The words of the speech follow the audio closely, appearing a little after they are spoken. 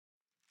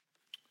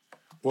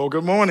Well,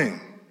 good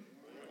morning.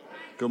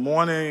 Good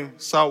morning,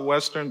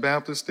 Southwestern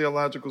Baptist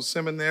Theological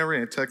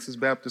Seminary and Texas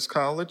Baptist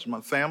College,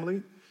 my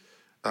family.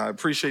 I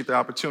appreciate the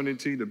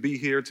opportunity to be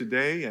here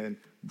today and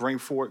bring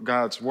forth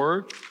God's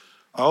word.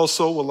 I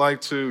also would like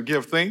to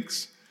give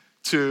thanks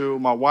to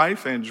my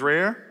wife,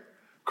 Andrea,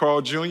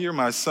 Carl Jr.,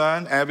 my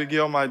son,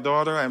 Abigail, my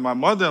daughter, and my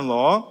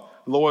mother-in-law,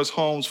 Lois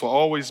Holmes, for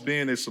always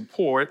being a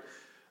support.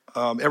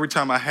 Every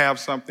time I have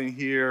something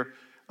here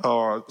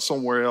or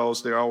somewhere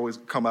else, they always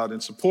come out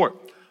and support.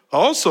 I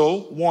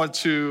also want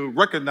to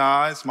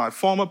recognize my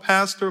former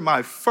pastor,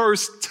 my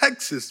first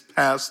Texas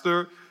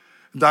pastor,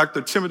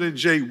 Dr. Timothy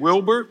J.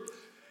 Wilbert.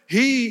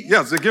 Give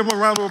him a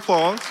round of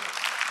applause.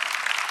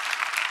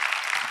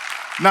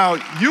 Now,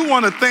 you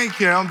want to thank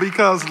him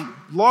because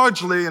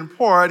largely, in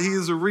part, he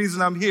is the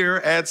reason I'm here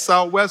at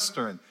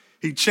Southwestern.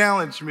 He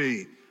challenged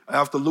me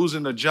after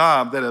losing a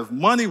job that if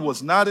money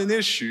was not an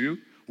issue,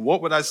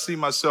 what would I see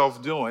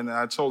myself doing? And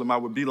I told him I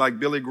would be like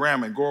Billy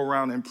Graham and go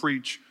around and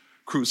preach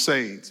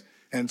crusades.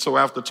 And so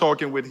after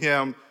talking with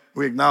him,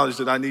 we acknowledged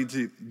that I need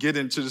to get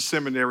into the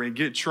seminary and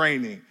get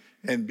training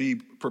and be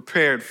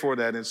prepared for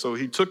that. And so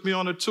he took me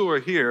on a tour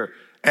here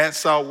at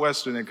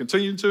Southwestern and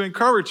continued to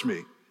encourage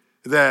me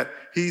that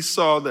he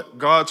saw that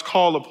God's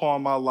call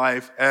upon my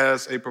life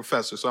as a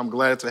professor. So I'm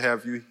glad to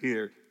have you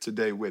here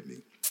today with me.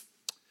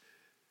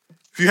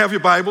 If you have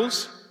your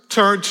Bibles,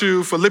 turn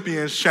to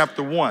Philippians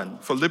chapter 1.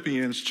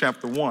 Philippians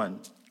chapter 1.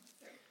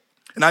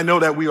 And I know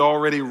that we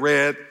already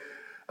read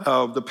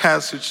the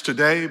passage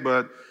today,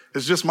 but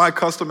it's just my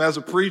custom as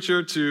a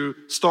preacher to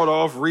start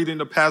off reading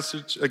the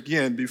passage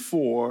again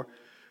before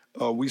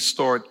we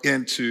start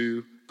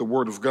into the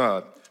Word of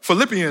God.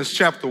 Philippians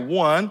chapter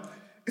 1,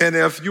 and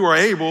if you are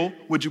able,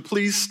 would you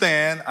please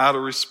stand out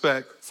of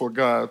respect for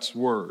God's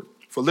Word?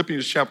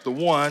 Philippians chapter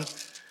 1,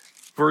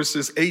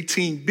 verses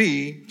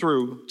 18b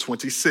through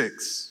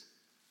 26.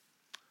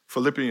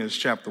 Philippians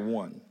chapter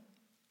 1.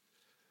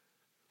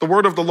 The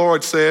Word of the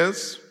Lord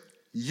says,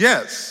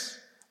 "Yes,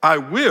 I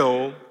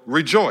will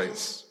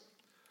rejoice,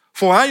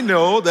 for I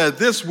know that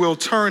this will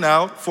turn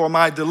out for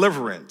my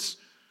deliverance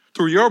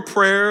through your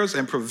prayers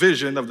and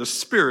provision of the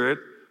Spirit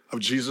of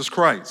Jesus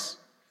Christ,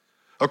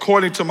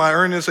 according to my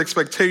earnest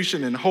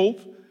expectation and hope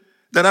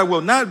that I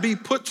will not be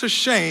put to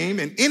shame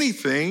in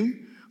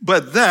anything,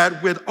 but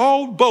that with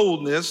all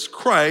boldness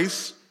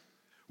Christ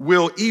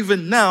will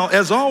even now,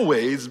 as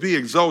always, be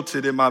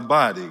exalted in my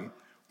body,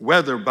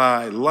 whether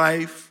by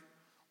life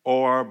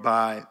or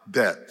by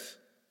death.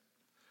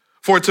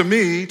 For to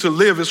me, to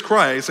live is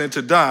Christ, and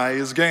to die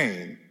is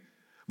gain.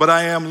 But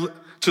I am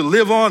to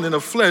live on in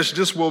the flesh.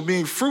 This will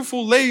mean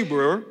fruitful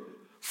labor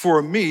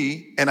for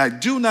me, and I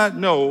do not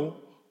know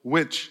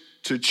which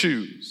to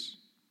choose.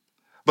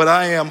 But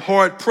I am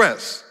hard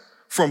pressed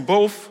from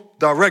both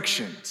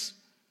directions,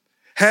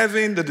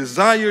 having the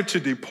desire to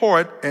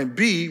depart and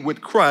be with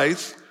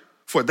Christ,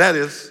 for that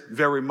is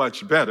very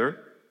much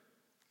better.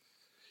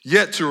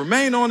 Yet to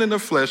remain on in the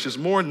flesh is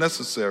more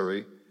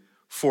necessary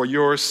for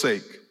your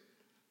sake.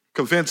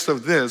 Convinced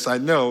of this, I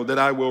know that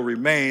I will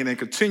remain and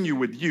continue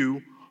with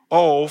you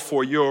all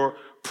for your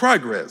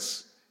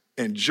progress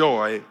and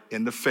joy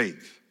in the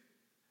faith,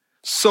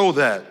 so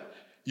that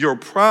your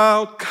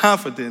proud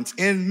confidence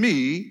in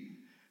me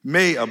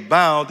may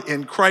abound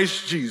in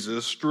Christ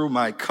Jesus through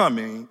my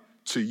coming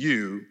to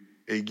you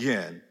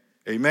again."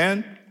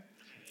 Amen.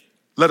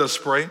 Let us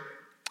pray.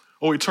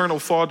 Oh, eternal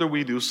Father,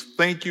 we do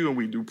thank you and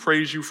we do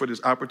praise you for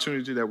this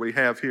opportunity that we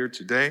have here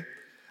today.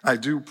 I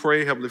do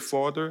pray, Heavenly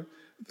Father,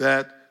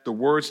 that the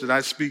words that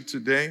I speak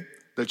today,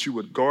 that you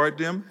would guard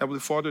them, Heavenly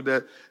Father,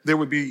 that they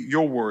would be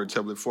your words,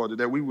 Heavenly Father,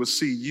 that we will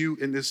see you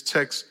in this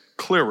text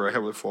clearer,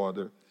 Heavenly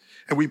Father.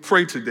 And we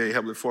pray today,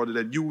 Heavenly Father,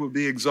 that you will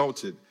be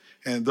exalted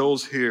and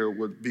those here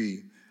would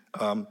be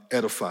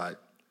edified.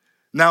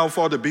 Now,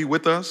 Father, be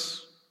with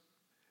us.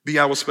 Be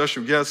our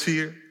special guest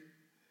here.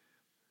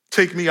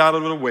 Take me out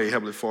of the way,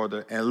 Heavenly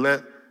Father, and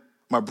let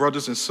my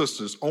brothers and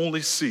sisters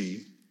only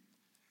see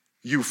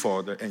you,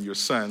 Father, and your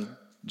Son,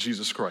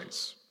 Jesus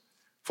Christ.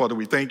 Father,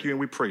 we thank you and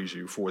we praise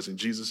you, for it's in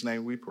Jesus'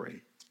 name we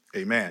pray.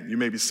 Amen. You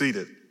may be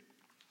seated.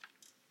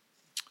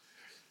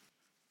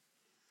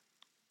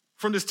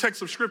 From this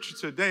text of scripture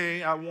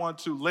today, I want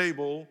to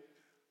label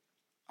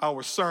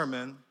our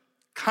sermon,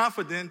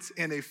 Confidence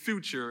in a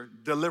Future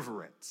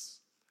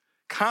Deliverance.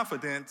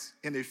 Confidence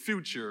in a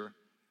future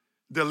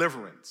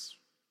deliverance.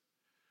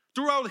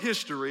 Throughout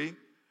history,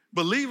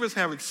 believers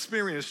have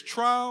experienced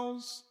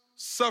trials,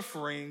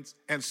 sufferings,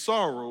 and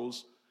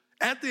sorrows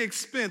at the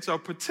expense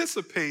of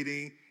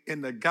participating in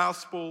the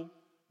gospel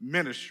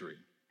ministry.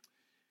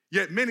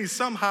 Yet many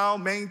somehow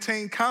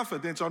maintain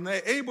confidence or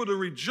they're able to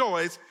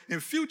rejoice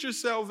in future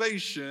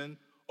salvation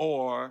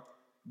or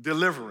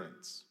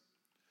deliverance.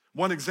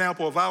 One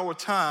example of our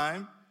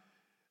time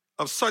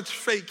of such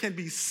faith can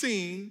be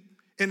seen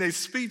in a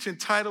speech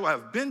entitled,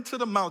 "I've Been to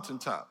the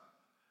Mountaintop,"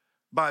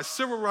 by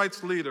civil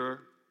rights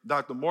leader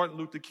Dr. Martin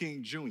Luther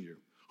King Jr.,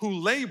 who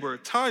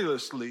labored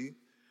tirelessly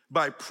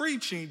by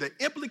preaching the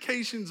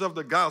implications of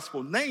the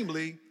gospel,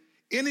 namely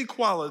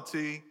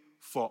inequality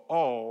for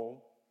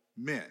all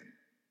men.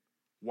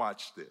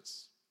 Watch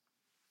this.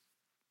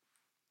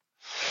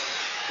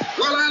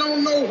 Well, I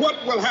don't know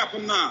what will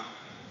happen now.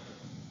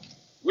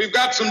 We've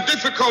got some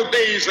difficult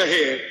days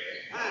ahead.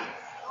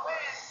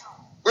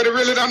 But it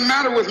really doesn't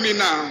matter with me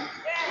now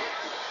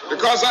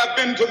because I've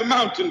been to the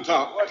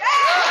mountaintop. I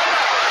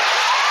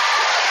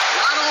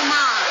don't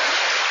mind.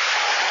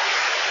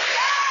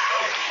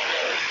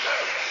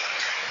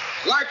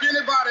 Like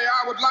anybody,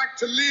 I would like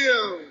to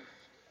live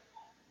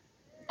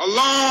a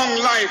long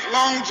life.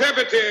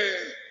 Longevity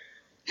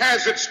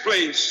has its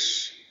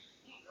place.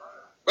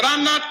 But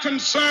I'm not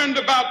concerned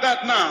about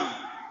that now.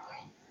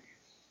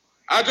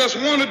 I just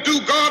want to do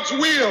God's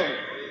will.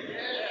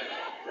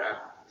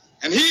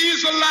 And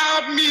he's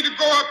allowed me to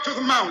go up to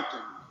the mountain.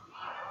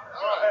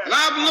 And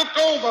I've looked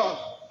over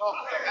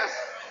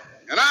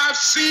and I've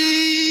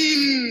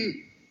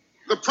seen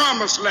the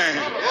promised land.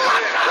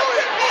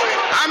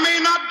 I may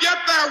not get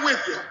there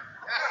with you,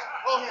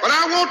 but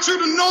I want you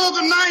to know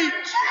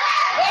tonight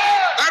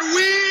that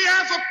we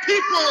as a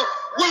people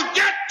will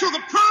get to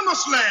the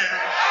promised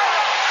land.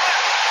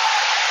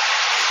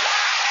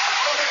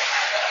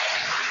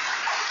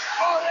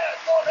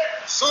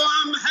 So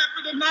I'm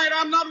happy tonight.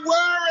 I'm not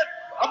worried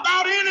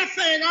about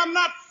anything. I'm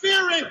not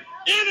fearing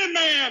any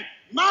man.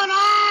 Mine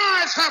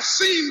eyes have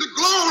seen the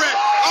glory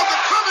of the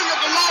coming of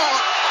the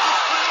Lord.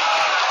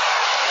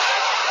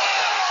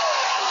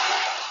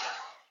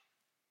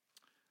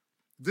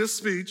 This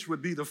speech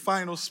would be the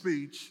final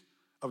speech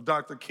of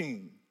Dr.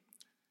 King.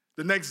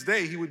 The next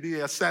day, he would be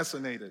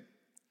assassinated.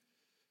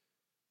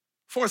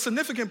 For a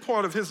significant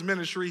part of his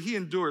ministry, he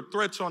endured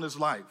threats on his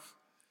life,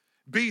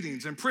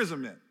 beatings,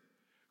 imprisonment,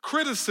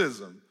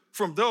 criticism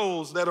from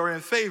those that are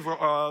in favor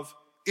of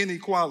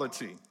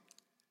inequality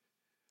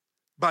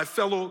by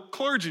fellow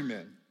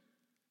clergymen,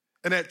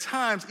 and at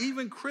times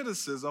even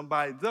criticism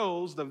by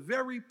those, the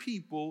very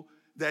people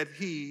that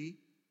he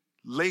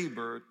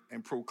labored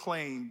and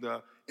proclaimed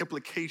the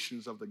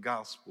implications of the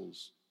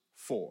Gospels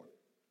for.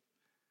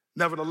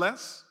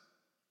 Nevertheless,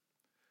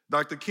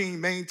 Dr.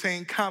 King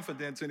maintained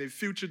confidence in a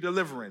future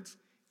deliverance,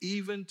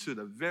 even to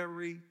the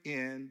very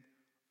end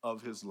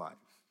of his life.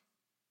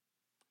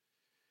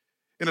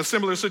 In a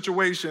similar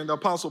situation, the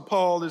Apostle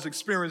Paul is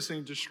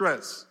experiencing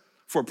distress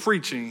for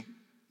preaching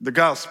the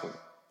gospel.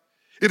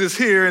 It is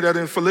here that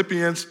in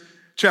Philippians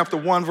chapter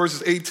 1,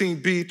 verses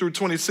 18b through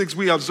 26,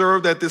 we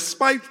observe that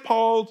despite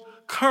Paul's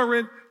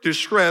current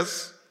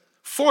distress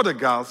for the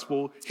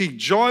gospel, he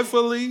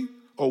joyfully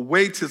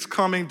awaits his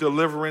coming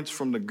deliverance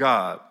from the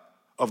God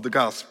of the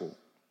gospel.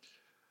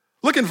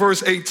 Look in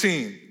verse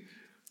 18.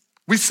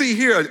 We see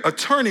here a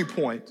turning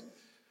point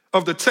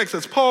of the text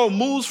as Paul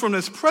moves from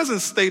his present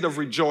state of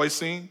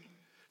rejoicing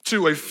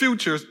to a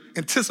future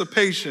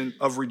anticipation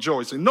of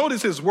rejoicing.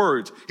 Notice his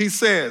words. He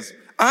says,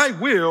 I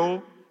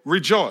will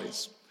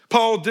rejoice.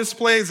 Paul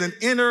displays an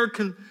inner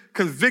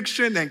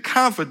conviction and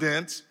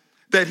confidence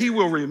that he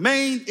will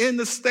remain in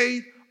the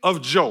state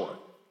of joy.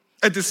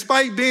 And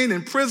despite being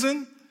in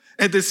prison,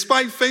 and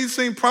despite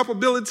facing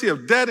probability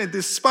of death, and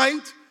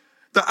despite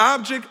the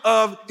object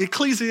of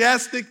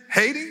ecclesiastic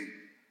hating,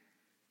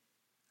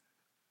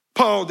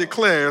 Paul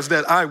declares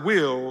that I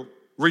will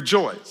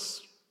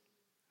rejoice.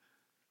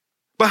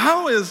 But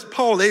how is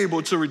Paul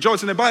able to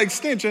rejoice? And by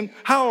extension,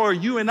 how are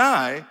you and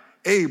I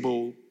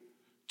able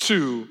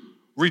to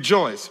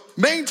rejoice?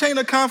 Maintain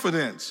a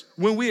confidence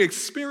when we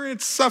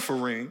experience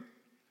suffering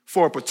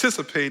for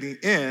participating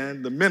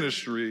in the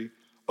ministry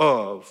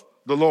of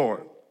the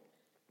Lord.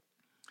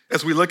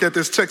 As we look at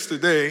this text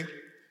today,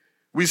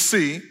 we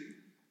see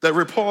that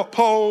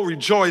Paul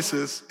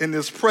rejoices in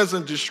his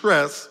present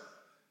distress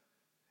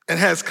and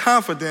has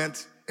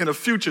confidence in a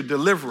future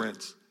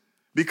deliverance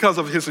because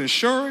of his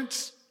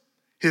assurance,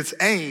 his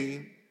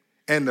aim,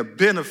 and the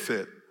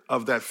benefit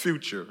of that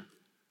future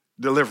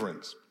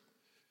deliverance.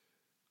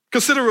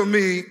 Consider with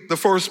me the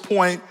first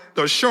point,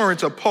 the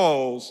assurance of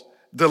Paul's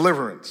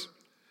deliverance.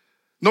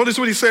 Notice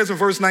what he says in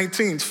verse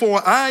 19, for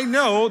I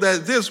know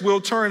that this will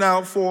turn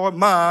out for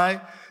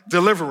my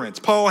deliverance.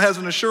 Paul has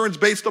an assurance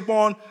based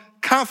upon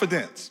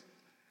confidence.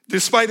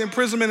 Despite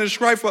imprisonment and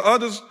strife for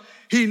others,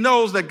 he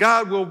knows that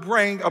God will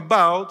bring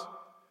about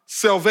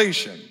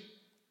salvation.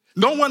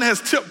 No one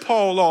has tipped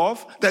Paul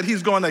off that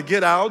he's going to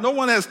get out. No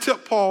one has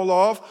tipped Paul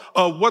off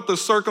of what the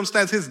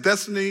circumstance, his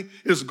destiny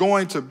is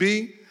going to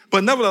be.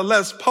 But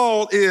nevertheless,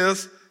 Paul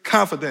is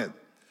confident.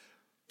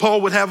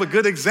 Paul would have a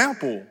good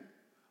example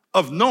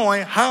of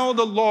knowing how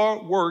the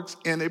Lord works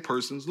in a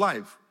person's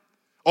life.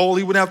 All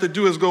he would have to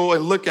do is go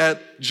and look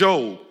at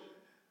Job.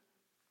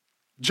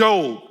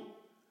 Job,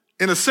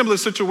 in a similar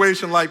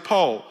situation like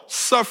Paul,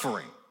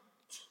 suffering.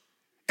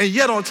 And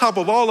yet on top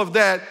of all of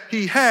that,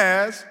 he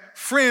has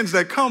friends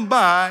that come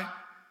by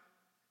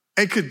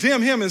and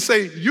condemn him and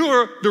say,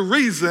 you're the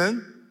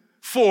reason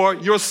for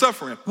your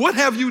suffering. What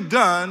have you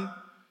done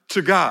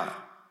to God?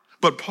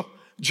 But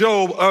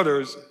Job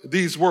utters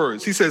these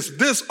words. He says,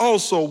 this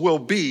also will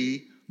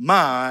be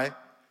my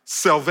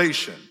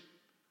salvation.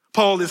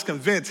 Paul is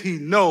convinced, he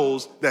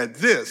knows that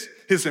this,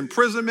 his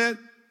imprisonment,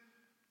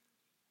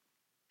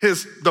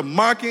 the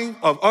mocking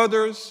of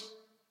others,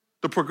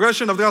 the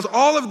progression of the gospel,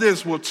 all of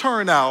this will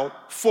turn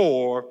out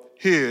for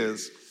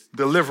his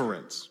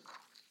deliverance.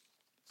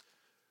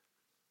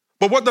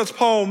 But what does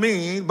Paul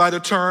mean by the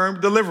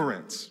term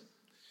deliverance?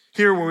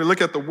 Here, when we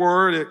look at the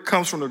word, it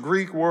comes from the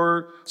Greek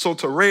word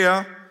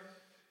soteria,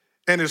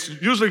 and it's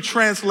usually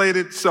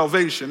translated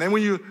salvation. And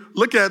when you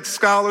look at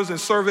scholars and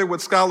survey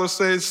what scholars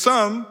say,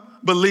 some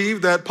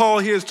believe that Paul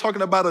here is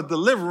talking about a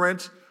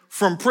deliverance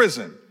from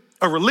prison,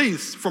 a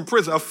release from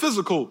prison, a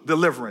physical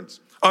deliverance.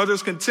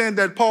 Others contend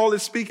that Paul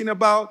is speaking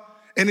about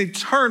an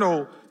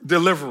eternal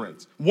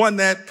deliverance, one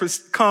that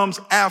comes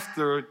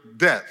after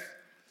death.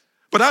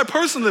 But I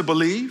personally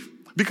believe,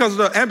 because of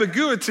the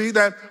ambiguity,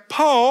 that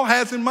Paul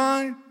has in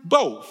mind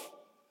both.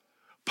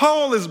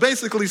 Paul is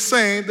basically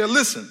saying that,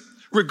 listen,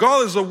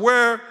 regardless of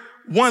where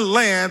one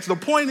lands, the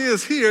point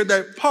is here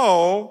that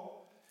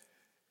Paul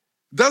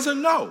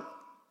doesn't know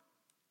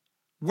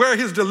where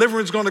his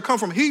deliverance is going to come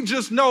from. He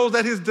just knows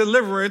that his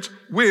deliverance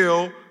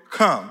will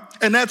come,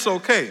 and that's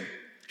okay.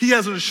 He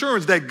has an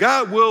assurance that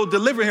God will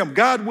deliver him.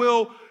 God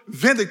will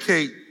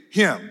vindicate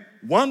him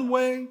one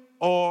way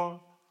or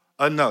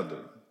another.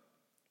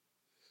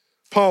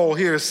 Paul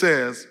here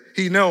says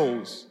he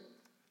knows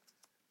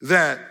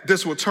that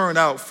this will turn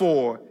out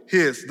for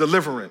his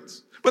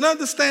deliverance. But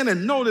understand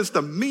and notice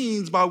the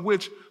means by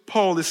which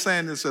Paul is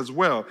saying this as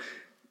well.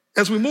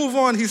 As we move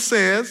on, he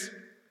says,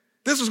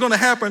 this is going to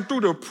happen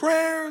through the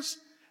prayers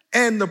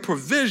and the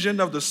provision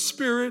of the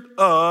Spirit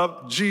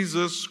of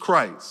Jesus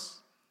Christ.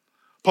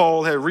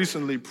 Paul had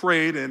recently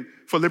prayed in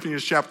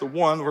Philippians chapter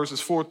 1, verses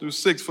 4 through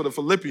 6 for the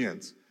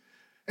Philippians.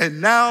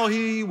 And now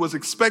he was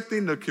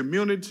expecting the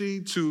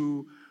community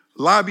to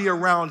lobby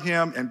around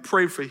him and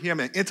pray for him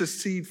and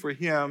intercede for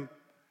him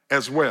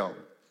as well.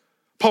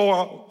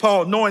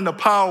 Paul, knowing the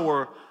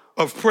power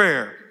of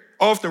prayer,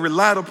 often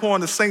relied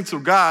upon the saints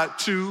of God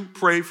to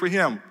pray for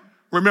him.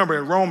 Remember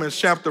in Romans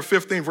chapter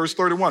 15, verse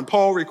 31,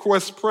 Paul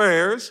requests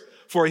prayers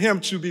for him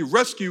to be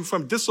rescued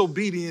from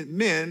disobedient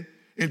men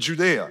in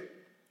Judea.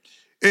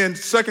 In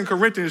 2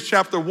 Corinthians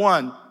chapter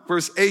 1,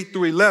 verse 8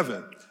 through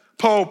 11,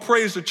 Paul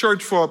prays the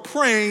church for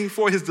praying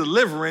for his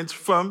deliverance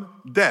from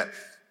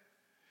death.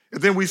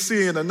 And then we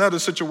see in another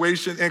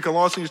situation in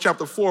Colossians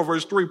chapter 4,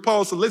 verse 3,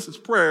 Paul solicits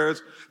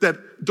prayers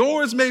that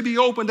doors may be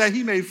opened that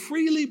he may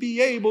freely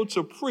be able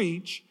to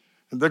preach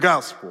the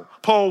gospel.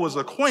 Paul was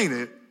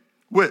acquainted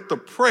with the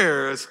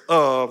prayers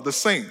of the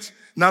saints.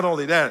 Not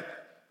only that,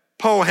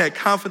 Paul had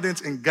confidence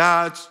in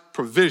God's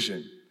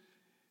provision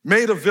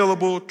made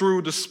available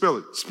through the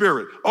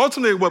Spirit.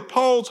 Ultimately, what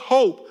Paul's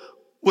hope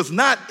was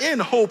not in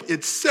hope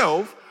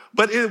itself,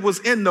 but it was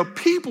in the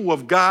people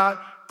of God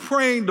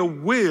praying the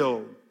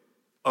will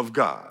of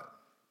God.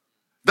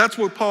 That's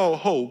what Paul's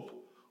hope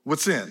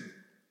was in.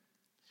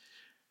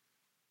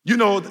 You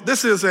know,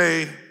 this is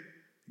a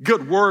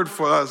good word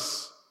for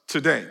us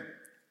today.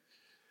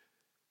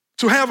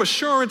 To have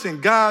assurance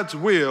in God's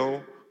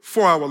will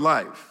for our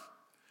life.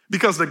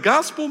 Because the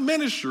gospel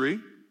ministry,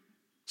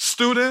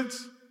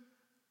 students,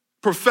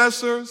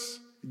 professors,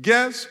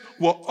 guests,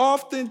 will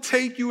often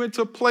take you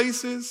into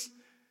places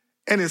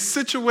and in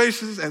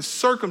situations and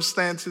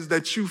circumstances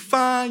that you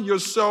find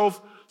yourself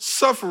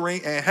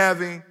suffering and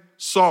having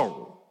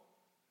sorrow.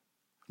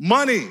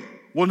 Money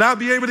will not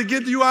be able to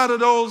get you out of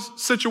those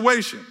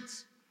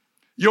situations.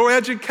 Your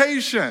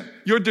education,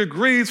 your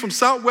degrees from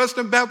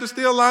Southwestern Baptist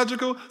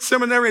Theological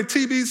Seminary and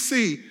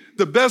TBC,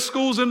 the best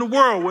schools in the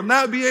world, will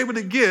not be able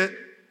to get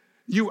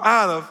you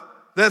out of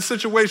that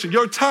situation.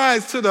 Your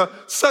ties to the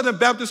Southern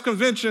Baptist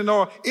Convention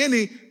or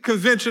any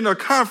convention or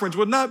conference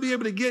will not be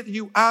able to get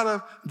you out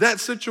of that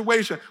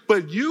situation.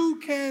 But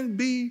you can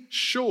be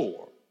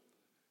sure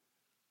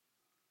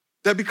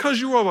that because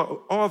you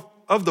are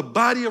of the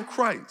body of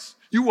Christ,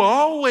 you will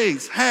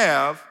always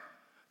have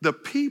the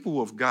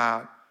people of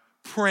God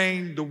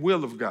praying the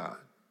will of God.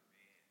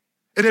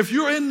 And if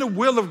you're in the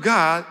will of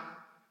God,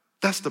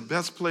 that's the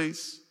best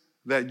place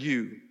that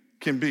you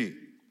can be.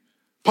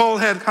 Paul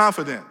had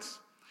confidence.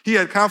 He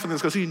had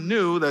confidence because he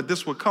knew that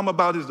this would come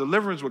about, his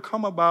deliverance would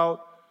come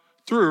about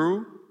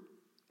through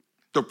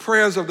the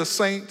prayers of the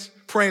saints,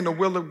 praying the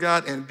will of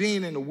God and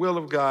being in the will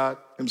of God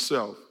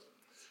himself.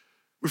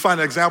 We find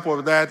an example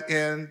of that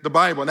in the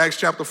Bible. In Acts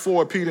chapter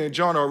 4, Peter and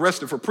John are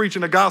arrested for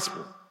preaching the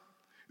gospel.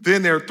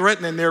 Then they're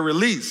threatening their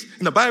release.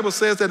 And the Bible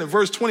says that in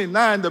verse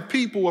 29, the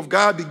people of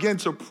God begin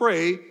to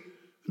pray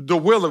the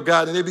will of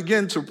God, and they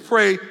begin to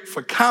pray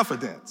for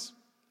confidence.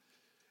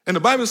 And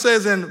the Bible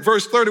says in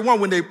verse 31,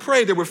 when they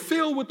prayed, they were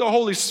filled with the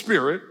Holy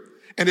Spirit,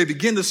 and they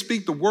began to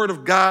speak the word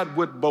of God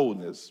with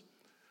boldness.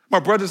 My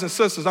brothers and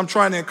sisters, I'm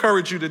trying to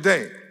encourage you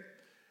today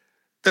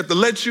that to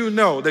let you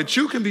know that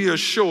you can be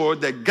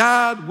assured that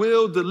God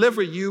will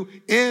deliver you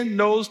in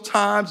those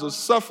times of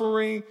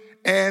suffering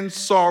and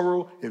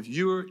sorrow if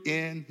you're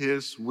in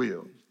his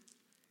will.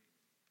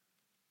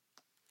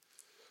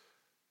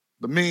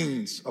 The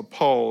means of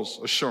Paul's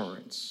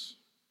assurance.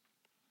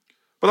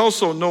 But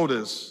also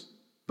notice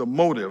the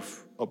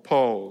motive of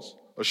Paul's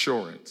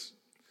assurance.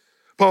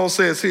 Paul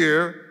says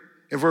here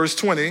in verse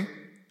 20,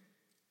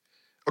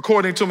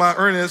 according to my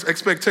earnest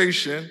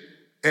expectation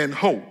and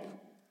hope.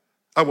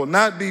 I will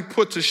not be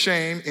put to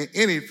shame in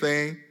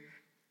anything,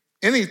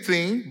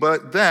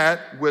 but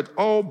that with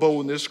all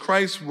boldness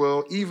Christ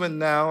will even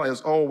now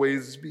as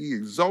always be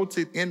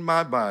exalted in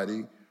my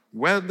body,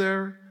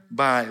 whether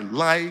by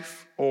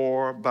life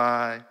or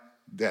by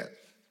death.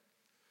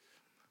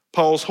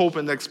 Paul's hope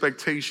and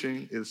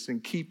expectation is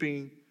in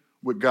keeping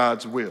with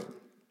God's will,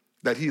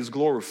 that he is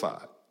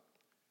glorified.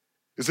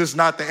 Is this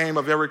not the aim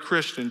of every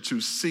Christian,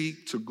 to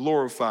seek to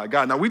glorify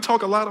God? Now, we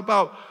talk a lot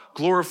about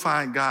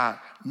glorifying God,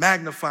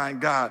 magnifying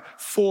God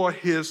for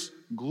his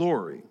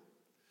glory.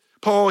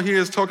 Paul here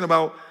is talking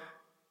about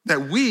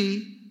that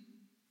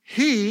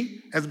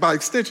he, as by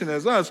extension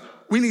as us,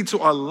 we need to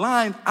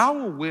align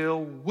our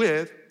will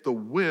with the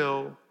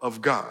will of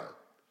God.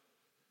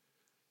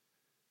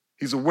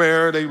 He's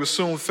aware that he will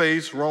soon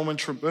face Roman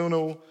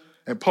tribunal,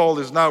 and Paul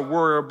is not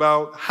worried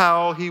about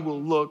how he will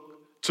look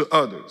to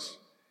others.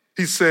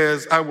 He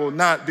says, I will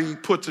not be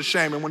put to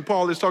shame. And when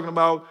Paul is talking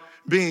about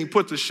being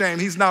put to shame,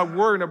 he's not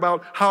worried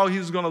about how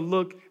he's going to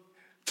look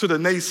to the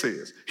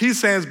naysayers. He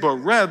says, but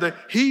rather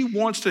he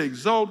wants to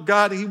exalt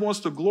God and he wants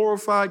to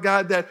glorify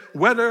God, that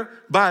whether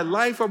by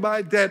life or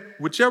by death,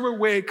 whichever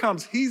way it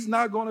comes, he's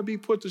not going to be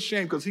put to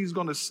shame because he's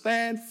going to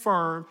stand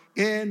firm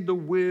in the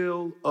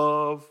will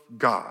of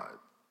God.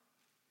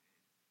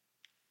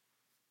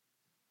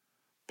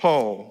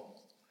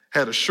 Paul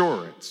had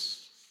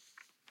assurance,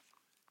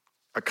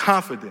 a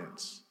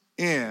confidence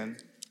in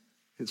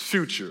his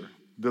future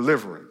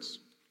deliverance.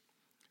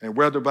 And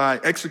whether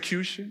by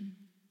execution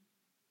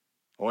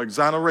or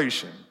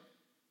exoneration,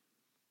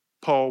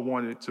 Paul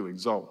wanted to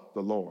exalt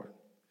the Lord.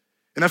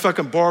 And if I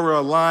can borrow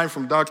a line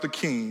from Dr.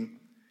 King,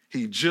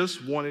 he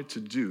just wanted to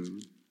do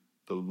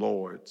the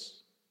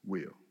Lord's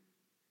will.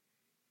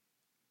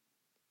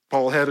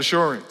 Paul had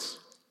assurance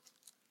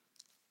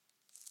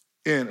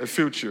in a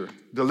future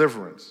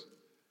deliverance.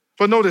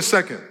 But notice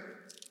second,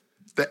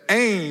 the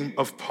aim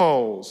of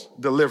Paul's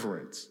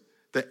deliverance.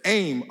 The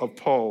aim of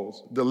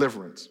Paul's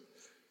deliverance.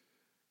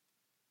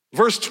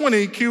 Verse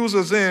 20 clues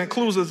us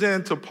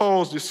in to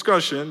Paul's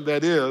discussion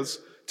that is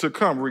to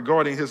come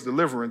regarding his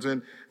deliverance.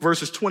 In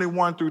verses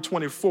 21 through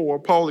 24,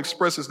 Paul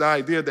expresses the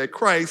idea that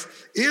Christ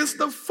is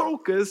the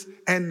focus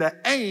and the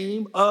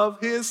aim of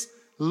his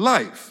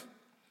life.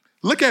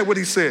 Look at what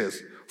he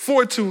says.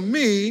 For to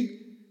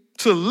me,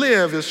 to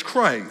live is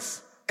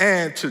Christ,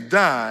 and to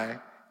die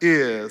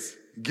is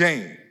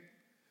gain.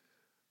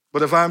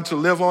 But if I'm to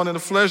live on in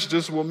the flesh,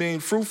 this will mean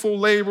fruitful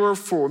labor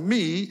for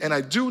me, and I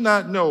do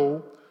not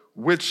know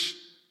which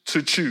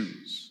to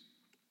choose.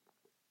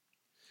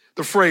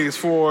 The phrase,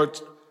 for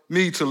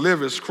me to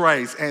live is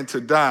Christ and to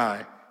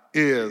die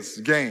is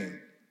gain,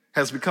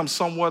 has become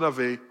somewhat of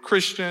a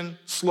Christian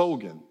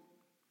slogan,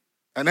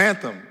 an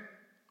anthem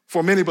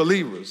for many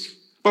believers.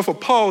 But for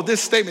Paul,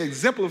 this statement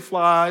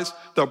exemplifies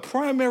the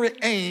primary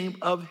aim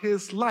of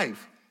his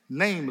life,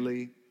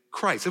 namely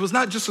Christ. It was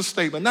not just a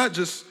statement, not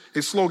just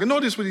a slogan.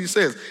 Notice what he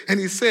says. And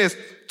he says,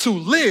 to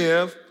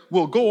live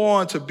will go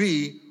on to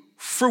be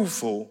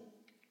fruitful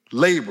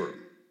labor.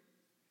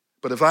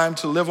 But if I am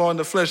to live on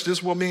the flesh,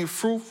 this will mean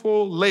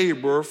fruitful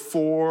labor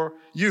for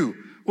you.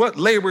 What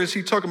labor is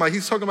he talking about?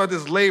 He's talking about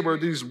this labor,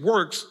 these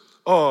works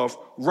of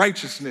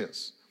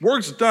righteousness.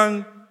 Works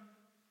done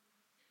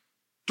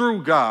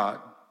through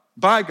God,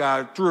 by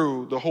God,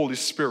 through the Holy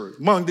Spirit.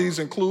 Among these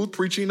include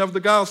preaching of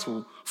the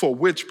gospel, for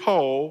which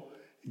Paul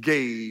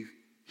gave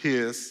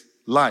his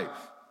life.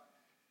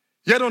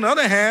 Yet on the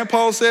other hand,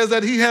 Paul says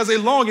that he has a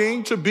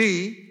longing to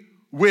be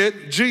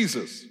with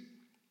Jesus.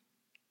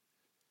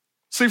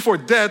 See, for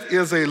death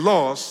is a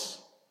loss,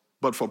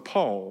 but for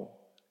Paul,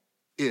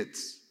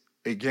 it's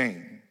a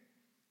gain.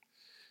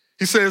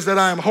 He says that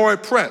I am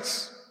hard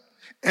pressed.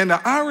 And the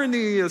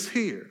irony is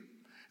here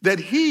that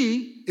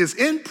he is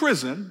in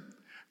prison,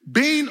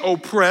 being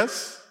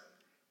oppressed,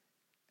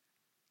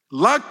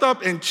 locked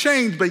up and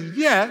chained, but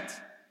yet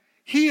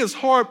he is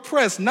hard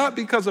pressed, not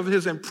because of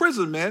his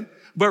imprisonment,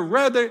 but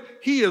rather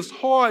he is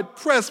hard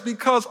pressed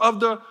because of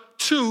the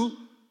two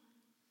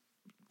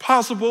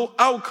possible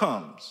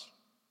outcomes.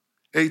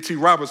 A.T.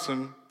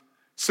 Robertson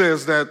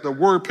says that the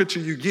word picture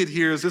you get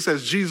here is this: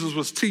 as Jesus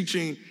was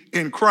teaching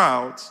in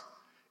crowds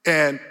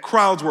and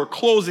crowds were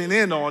closing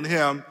in on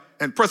him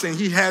and pressing,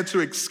 he had to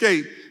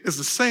escape. It's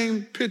the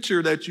same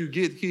picture that you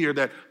get here,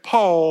 that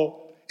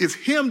Paul is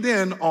hemmed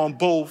in on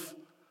both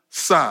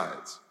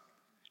sides.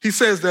 He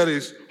says that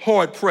he's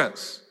hard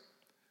pressed.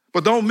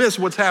 But don't miss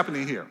what's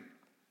happening here.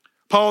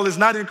 Paul is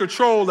not in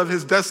control of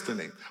his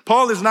destiny.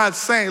 Paul is not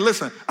saying,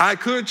 listen, I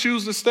could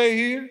choose to stay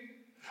here,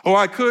 or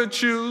I could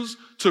choose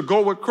to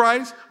go with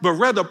Christ, but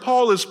rather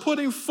Paul is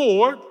putting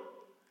forward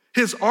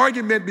his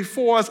argument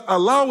before us,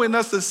 allowing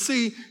us to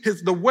see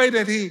the way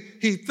that he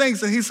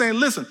thinks. And he's saying,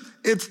 listen,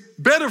 it's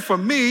better for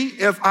me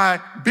if I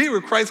be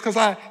with Christ because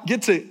I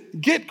get to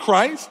get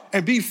Christ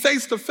and be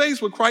face to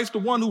face with Christ, the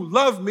one who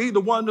loved me,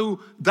 the one who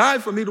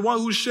died for me, the one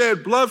who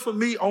shed blood for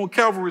me on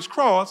Calvary's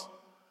cross.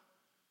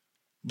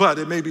 But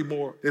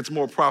it's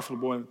more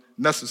profitable and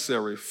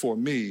necessary for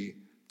me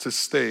to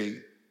stay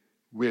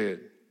with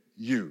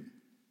you.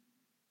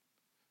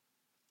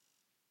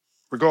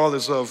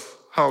 Regardless of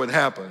how it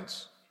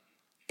happens,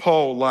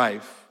 Paul's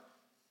life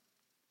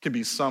can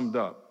be summed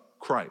up: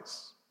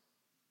 Christ.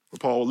 When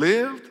Paul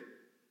lived,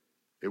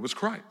 it was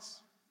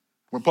Christ.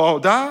 When Paul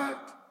died,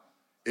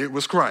 it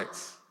was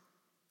Christ.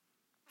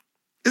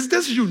 Is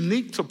this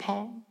unique to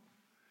Paul?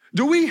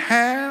 Do we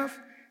have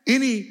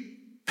any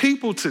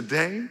people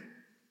today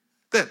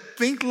that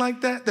think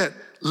like that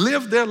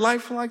live their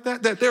life like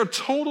that their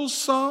total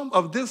sum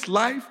of this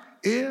life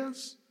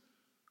is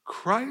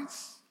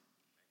Christ?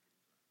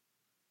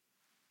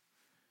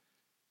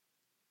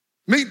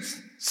 Meet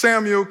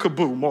Samuel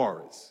Kabu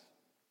Morris.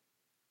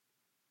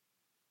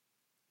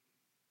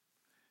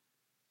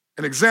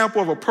 An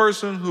example of a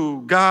person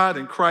who God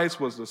and Christ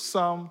was the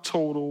sum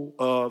total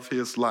of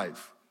his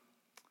life.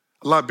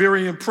 A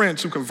Liberian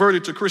prince who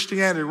converted to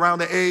Christianity around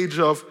the age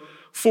of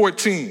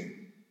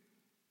 14.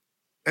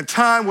 And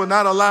time will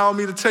not allow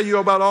me to tell you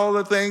about all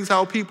the things,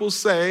 how people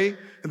say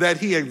that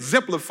he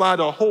exemplified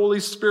a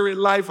Holy Spirit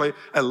life,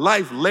 a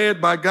life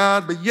led by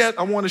God. But yet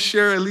I want to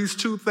share at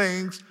least two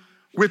things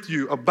with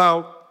you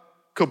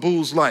about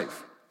Kabu's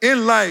life.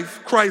 In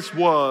life, Christ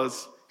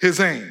was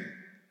his aim.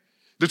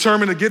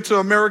 Determined to get to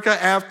America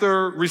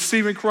after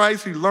receiving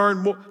Christ, he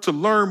learned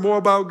more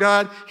about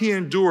God. He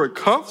endured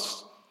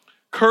cuffs,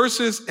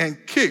 curses, and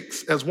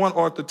kicks, as one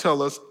author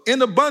tells us, in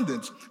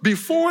abundance,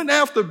 before and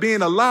after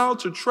being allowed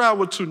to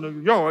travel to New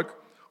York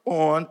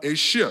on a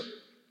ship.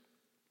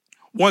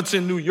 Once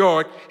in New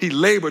York, he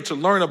labored to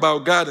learn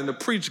about God and to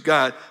preach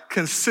God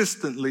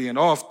consistently and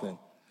often.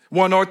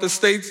 One author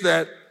states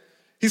that,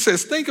 he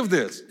says, think of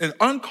this: an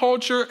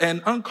uncultured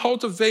and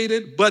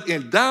uncultivated, but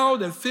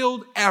endowed and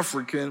filled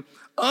African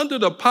under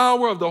the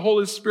power of the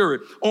Holy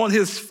Spirit, on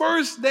his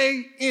first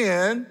day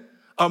in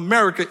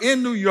America,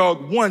 in New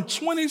York, won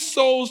 20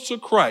 souls to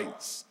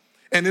Christ.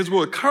 And it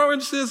were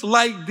occurrences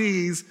like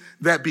these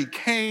that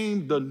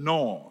became the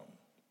norm.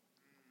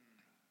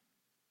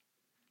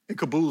 In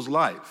Kabu's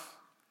life,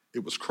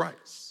 it was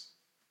Christ.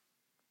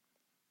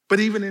 But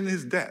even in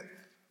his death,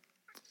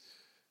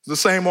 the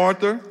same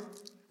author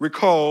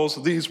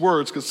recalls these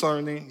words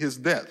concerning his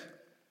death.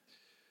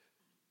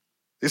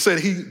 They said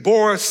he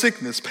bore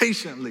sickness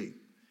patiently,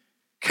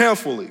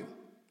 carefully.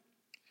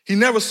 He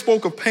never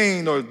spoke of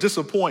pain or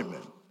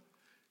disappointment.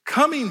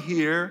 Coming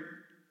here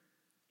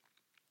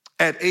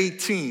at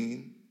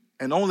 18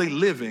 and only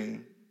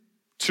living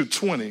to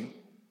 20,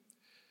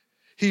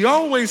 he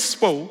always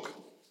spoke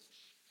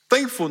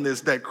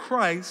thankfulness that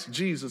Christ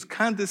Jesus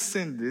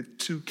condescended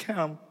to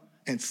come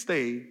and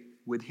stay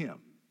with him.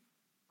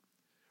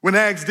 When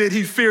asked, did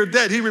he fear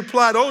death, he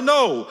replied, "Oh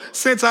no,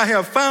 since I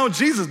have found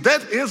Jesus,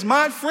 death is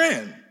my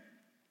friend."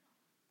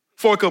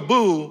 For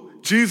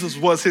Kabu, Jesus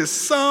was his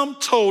sum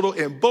total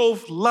in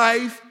both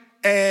life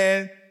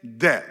and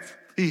death.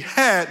 He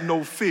had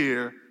no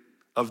fear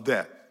of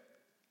death.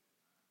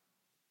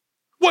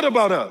 What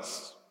about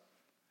us?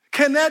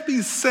 Can that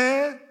be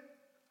said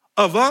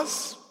of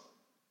us?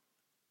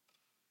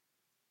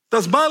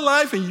 Does my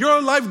life and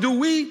your life, do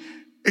we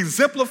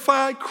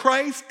exemplify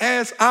Christ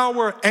as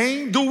our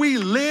aim? Do we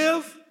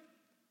live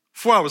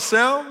for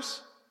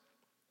ourselves?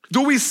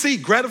 Do we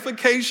seek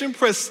gratification,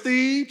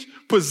 prestige,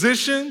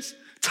 positions,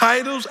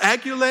 titles,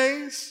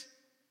 accolades?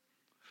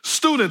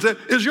 Students,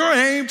 is your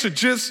aim to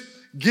just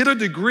get a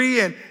degree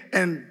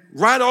and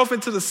ride off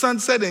into the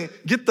sunset and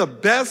get the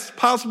best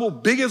possible,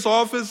 biggest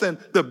office and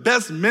the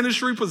best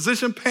ministry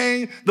position,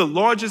 paying the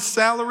largest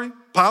salary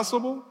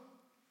possible?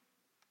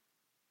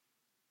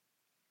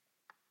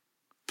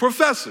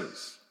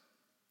 Professors,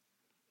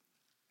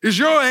 is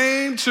your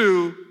aim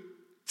to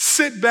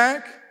sit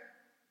back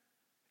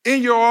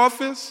in your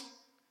office,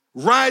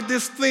 ride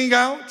this thing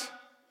out,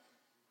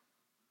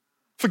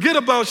 forget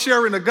about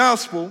sharing the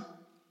gospel,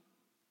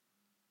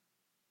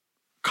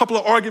 a couple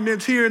of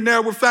arguments here and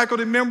there with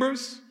faculty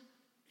members,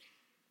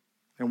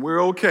 and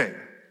we're okay?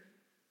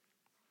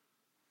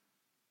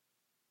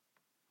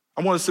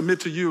 I want to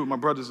submit to you, my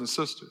brothers and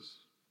sisters,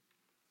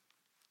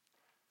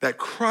 that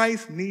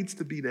Christ needs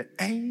to be the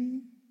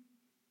aim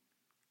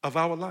of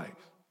our life.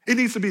 It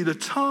needs to be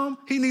the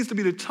he needs to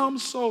be the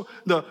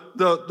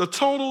the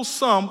total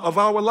sum of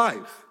our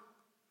life.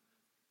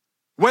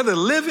 Whether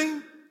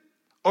living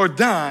or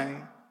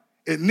dying,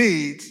 it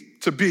needs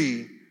to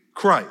be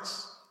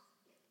Christ.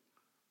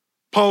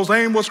 Paul's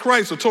aim was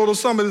Christ. The total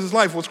sum of his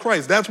life was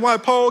Christ. That's why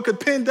Paul could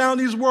pen down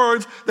these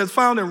words that's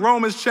found in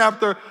Romans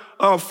chapter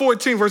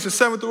 14, verses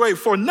 7 through 8.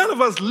 For none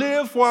of us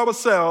live for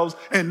ourselves,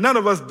 and none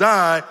of us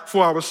die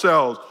for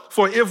ourselves.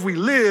 For if we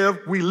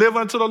live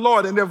unto the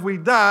Lord, and if we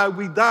die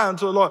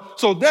unto the Lord.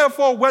 So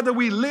therefore, whether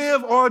we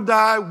live or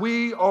die,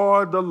 we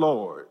are the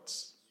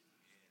Lord's.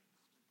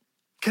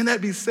 Can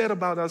that be said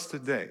about us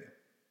today?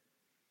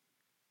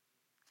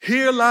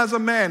 Here lies a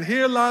man,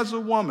 here lies a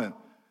woman,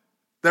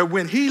 that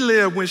when he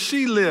lived, when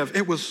she lived,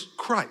 it was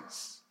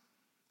Christ.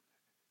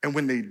 And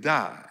when they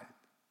died,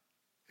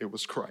 it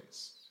was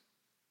Christ.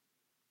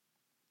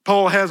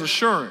 Paul has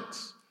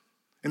assurance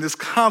and is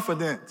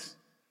confident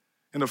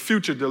in a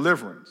future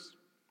deliverance.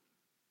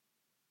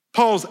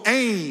 Paul's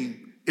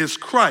aim is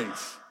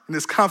Christ and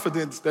his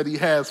confidence that he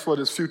has for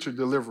this future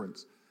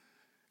deliverance.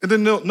 And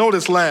then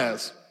notice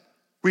last,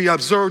 we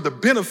observe the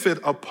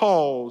benefit of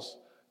Paul's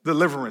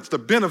deliverance, the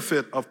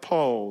benefit of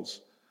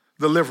Paul's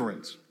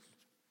deliverance.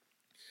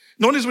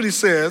 Notice what he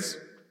says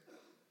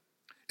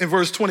in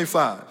verse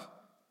 25.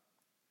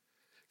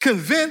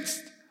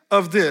 Convinced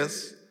of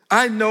this,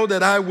 I know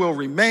that I will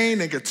remain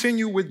and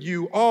continue with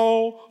you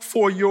all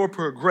for your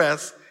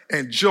progress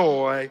and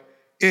joy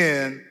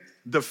in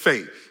the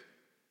faith.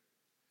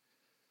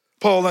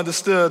 Paul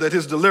understood that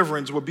his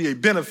deliverance would be a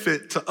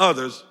benefit to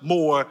others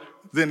more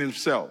than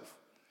himself.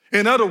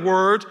 In other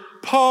words,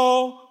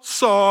 Paul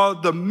saw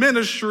the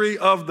ministry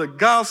of the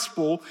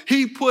gospel.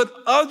 He put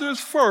others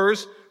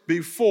first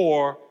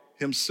before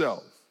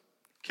himself.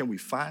 Can we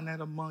find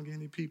that among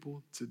any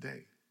people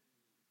today?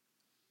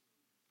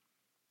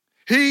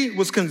 He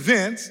was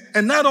convinced,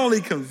 and not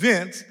only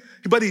convinced,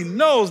 but he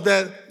knows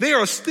that they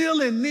are still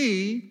in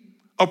need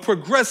of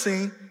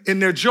progressing in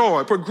their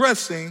joy,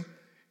 progressing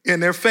in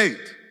their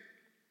faith.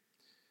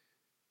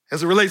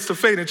 As it relates to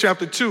faith in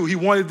chapter 2, he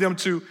wanted them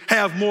to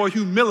have more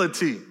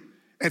humility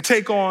and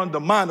take on the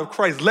mind of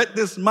Christ. Let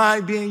this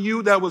mind be in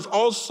you that was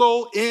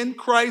also in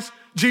Christ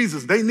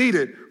Jesus. They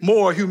needed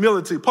more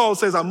humility. Paul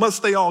says, I must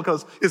stay on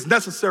because it's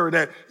necessary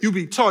that you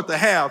be taught to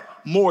have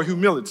more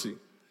humility.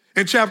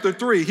 In chapter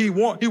 3, he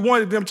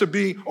wanted them to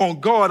be on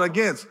guard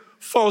against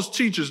false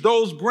teachers,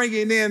 those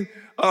bringing in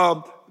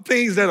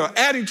things that are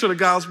adding to the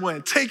gospel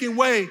and taking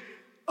away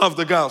of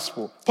the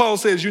gospel. Paul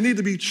says you need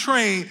to be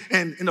trained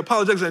in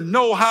apologetics and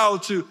know how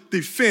to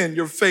defend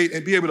your faith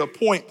and be able to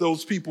point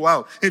those people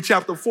out. In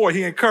chapter 4,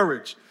 he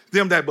encouraged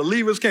them that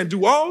believers can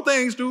do all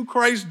things through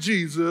Christ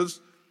Jesus,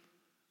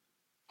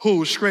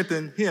 who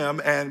strengthened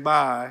him and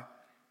by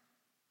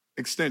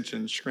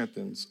extension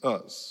strengthens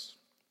us.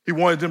 He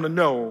wanted them to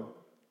know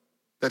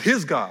that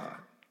his God,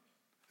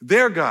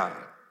 their God,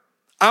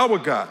 our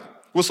God,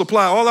 will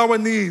supply all our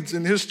needs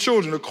in his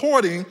children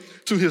according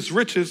to his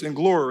riches and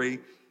glory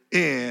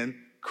in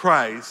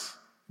Christ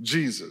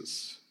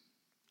Jesus.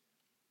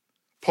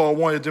 Paul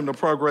wanted them to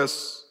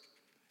progress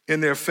in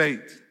their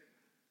faith,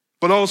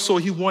 but also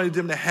he wanted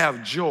them to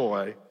have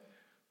joy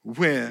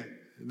when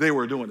they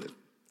were doing it.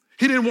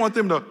 He didn't want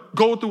them to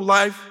go through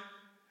life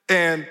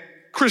and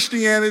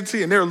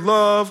Christianity and their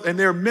love and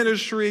their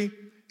ministry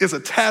is a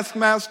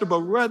taskmaster,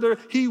 but rather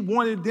he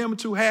wanted them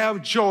to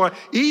have joy,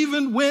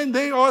 even when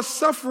they are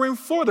suffering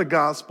for the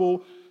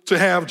gospel, to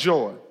have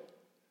joy.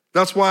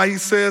 That's why he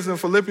says in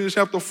Philippians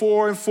chapter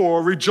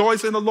 4:4,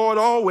 rejoice in the Lord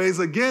always.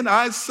 Again,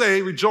 I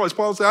say rejoice.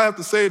 Paul said, I have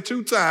to say it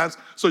 2 times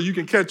so you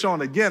can catch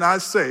on. Again, I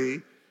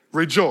say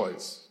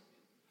rejoice.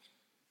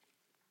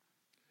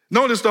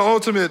 Notice the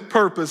ultimate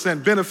purpose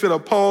and benefit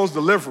of Paul's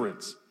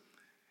deliverance.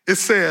 It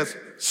says,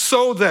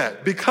 so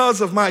that because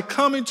of my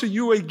coming to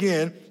you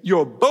again,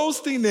 your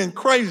boasting in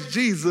Christ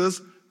Jesus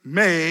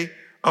may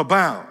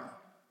abound.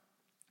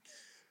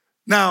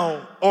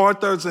 Now,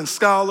 authors and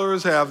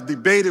scholars have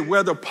debated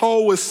whether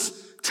Paul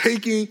was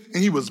taking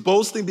and he was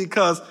boasting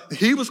because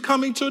he was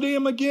coming to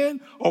them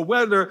again, or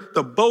whether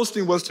the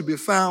boasting was to be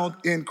found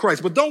in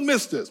Christ. But don't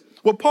miss this.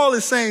 What Paul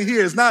is saying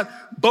here is not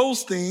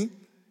boasting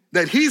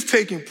that he's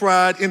taking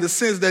pride in the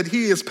sense that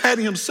he is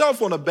patting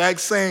himself on the back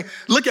saying,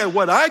 look at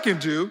what I can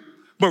do,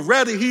 but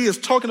rather he is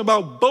talking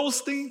about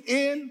boasting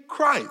in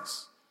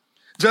Christ.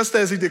 Just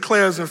as he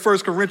declares in 1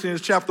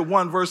 Corinthians chapter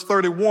 1, verse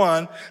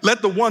 31,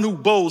 let the one who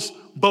boasts,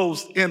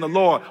 boast in the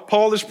Lord.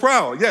 Paul is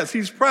proud. Yes,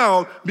 he's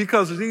proud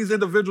because these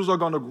individuals are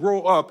going to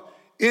grow up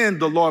in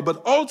the Lord.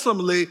 But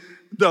ultimately,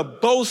 the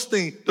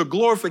boasting, the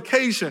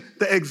glorification,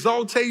 the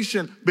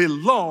exaltation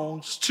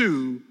belongs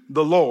to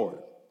the Lord.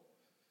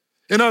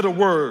 In other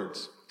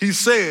words, he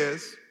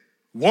says,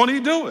 won't he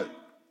do it?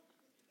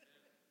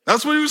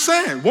 That's what he was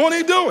saying. Won't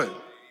he do it?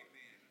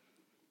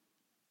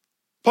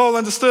 Paul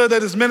understood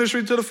that his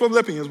ministry to the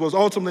Philippians was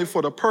ultimately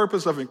for the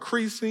purpose of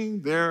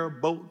increasing their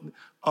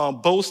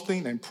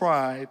boasting and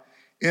pride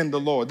in the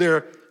Lord,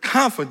 their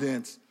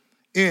confidence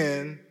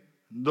in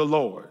the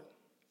Lord.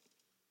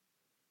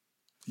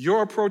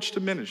 Your approach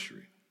to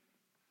ministry,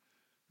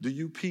 do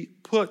you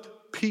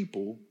put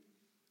people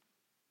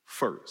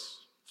first?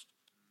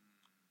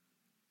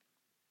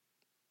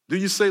 Do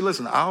you say,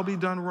 listen, I'll be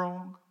done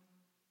wrong.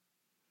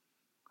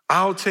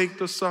 I'll take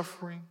the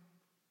suffering,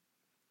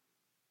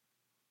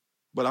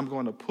 but I'm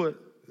going to put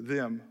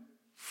them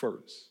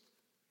first.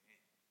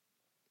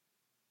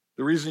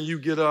 The reason you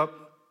get up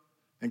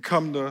and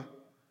come to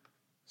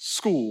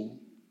school,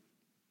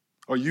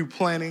 are you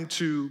planning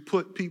to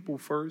put people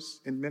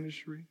first in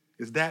ministry?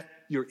 Is that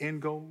your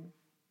end goal?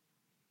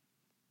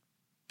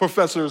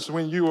 Professors,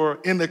 when you are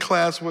in the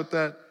class with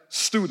that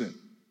student,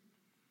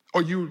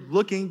 are you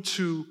looking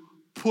to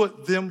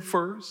put them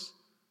first?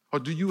 Or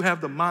do you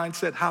have the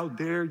mindset, how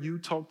dare you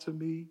talk to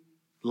me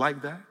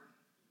like that?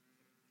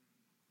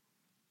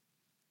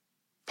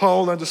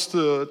 Paul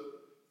understood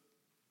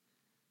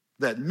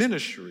that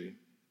ministry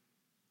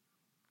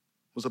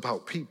was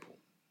about people.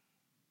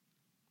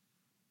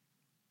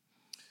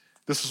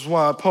 This is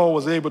why Paul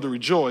was able to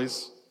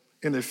rejoice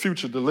in a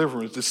future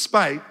deliverance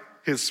despite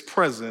his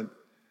present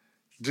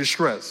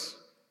distress.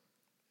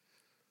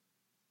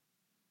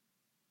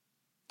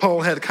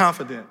 Paul had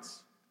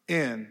confidence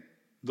in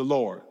the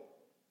Lord.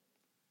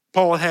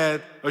 Paul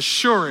had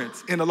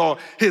assurance in the Lord.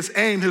 His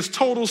aim, his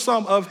total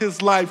sum of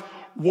his life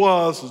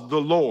was the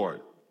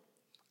Lord.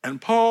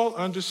 And Paul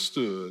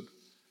understood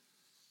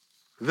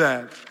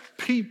that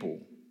people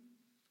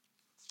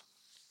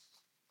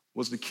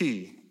was the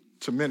key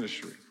to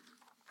ministry.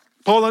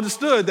 Paul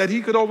understood that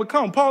he could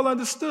overcome. Paul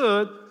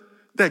understood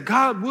that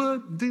God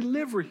would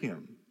deliver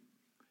him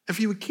if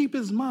he would keep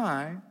his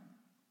mind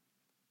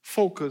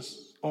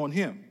focused on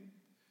him.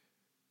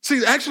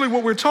 See, actually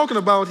what we're talking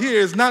about here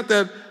is not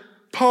that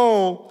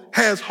Paul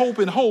has hope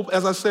in hope,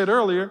 as I said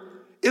earlier.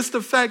 It's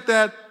the fact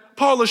that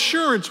Paul's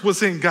assurance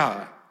was in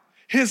God.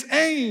 His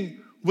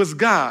aim was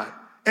God.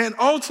 And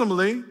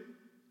ultimately,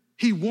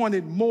 he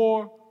wanted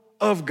more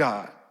of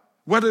God.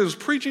 Whether it was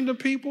preaching to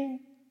people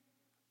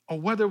or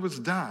whether it was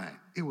dying,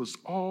 it was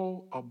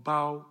all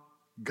about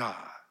God.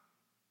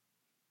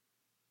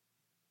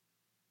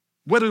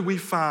 Where do we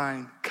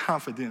find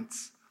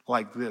confidence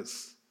like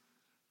this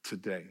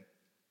today?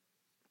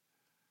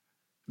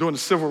 During the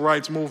civil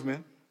rights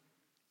movement,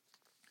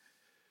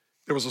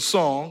 there was a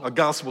song, a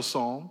gospel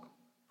song,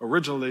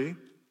 originally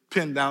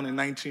penned down in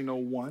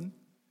 1901,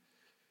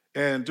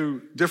 and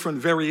through different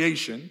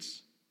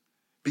variations,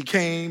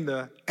 became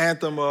the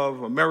anthem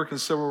of American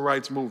civil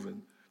rights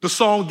movement. The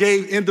song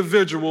gave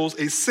individuals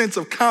a sense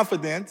of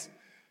confidence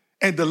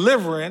and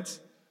deliverance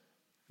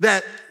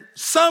that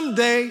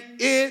someday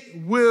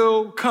it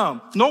will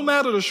come. No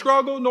matter the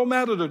struggle, no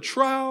matter the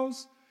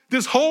trials,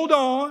 just hold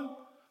on,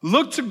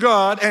 look to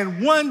God,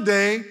 and one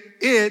day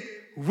it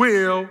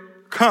will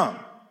come.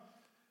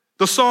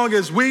 The song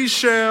is, "We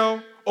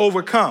Shall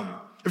Overcome."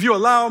 If you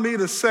allow me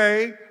to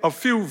say a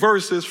few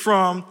verses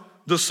from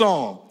the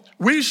song.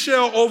 We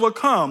shall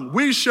overcome.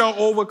 We shall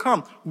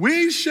overcome.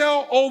 We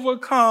shall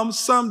overcome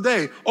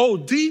someday. Oh,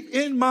 deep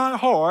in my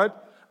heart,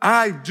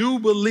 I do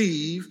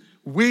believe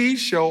we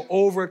shall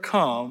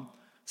overcome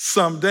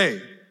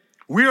someday.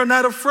 We are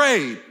not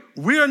afraid.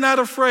 We are not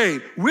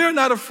afraid. We are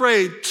not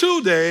afraid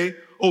today.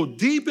 Oh,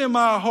 deep in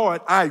my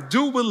heart, I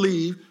do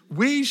believe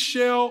we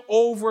shall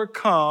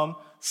overcome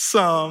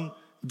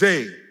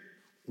someday.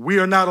 We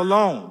are not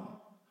alone.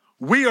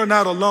 We are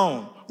not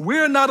alone. We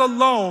are not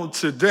alone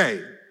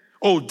today.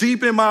 Oh,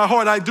 deep in my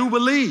heart, I do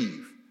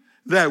believe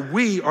that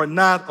we are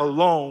not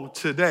alone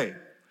today.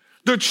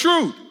 The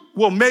truth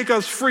will make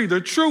us free.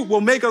 The truth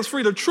will make us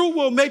free. The truth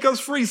will make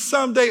us free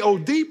someday. Oh,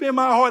 deep in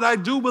my heart, I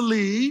do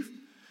believe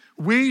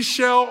we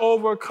shall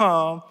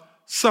overcome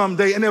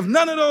someday. And if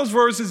none of those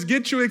verses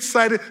get you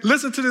excited,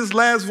 listen to this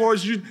last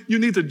voice. You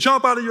need to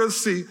jump out of your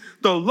seat.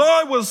 The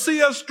Lord will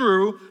see us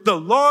through. The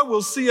Lord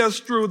will see us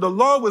through. The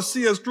Lord will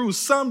see us through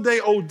someday.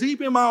 Oh, deep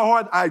in my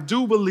heart, I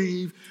do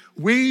believe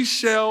we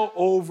shall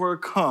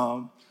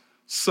overcome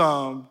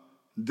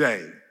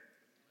someday.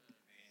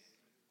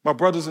 My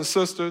brothers and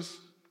sisters,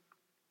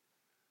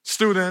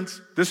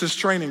 students, this is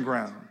training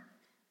ground.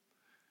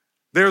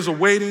 There's a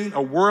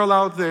world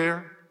out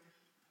there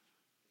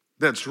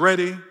that's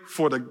ready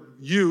for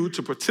you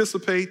to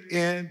participate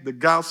in the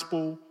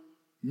gospel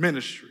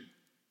ministry.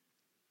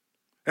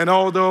 And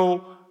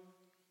although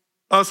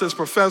us as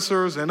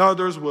professors and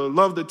others would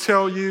love to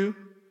tell you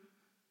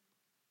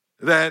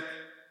that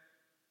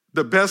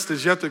the best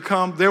is yet to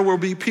come, there will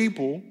be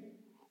people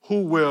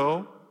who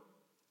will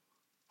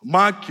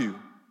mock you,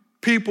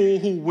 people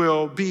who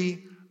will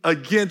be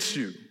against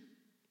you.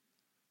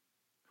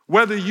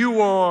 Whether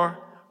you are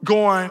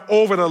going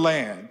over the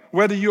land,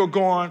 whether you're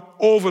going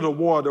over the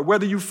water,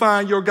 whether you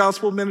find your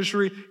gospel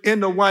ministry in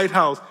the White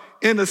House,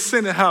 in the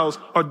Senate House,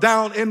 or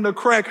down in the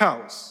crack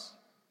house,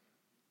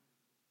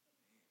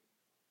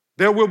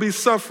 there will be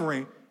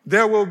suffering,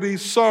 there will be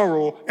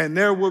sorrow, and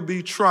there will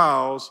be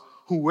trials,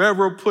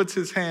 whoever puts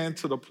his hand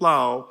to the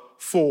plow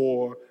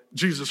for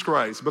Jesus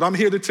Christ. But I'm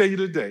here to tell you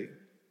today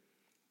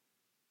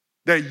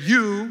that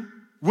you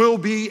will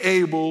be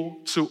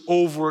able to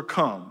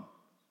overcome.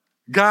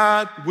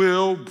 God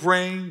will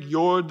bring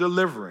your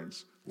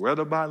deliverance,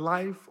 whether by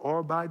life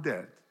or by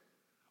death.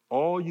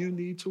 All you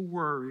need to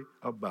worry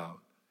about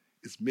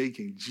is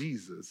making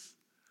Jesus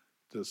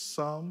the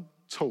sum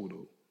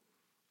total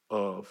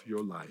of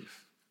your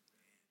life.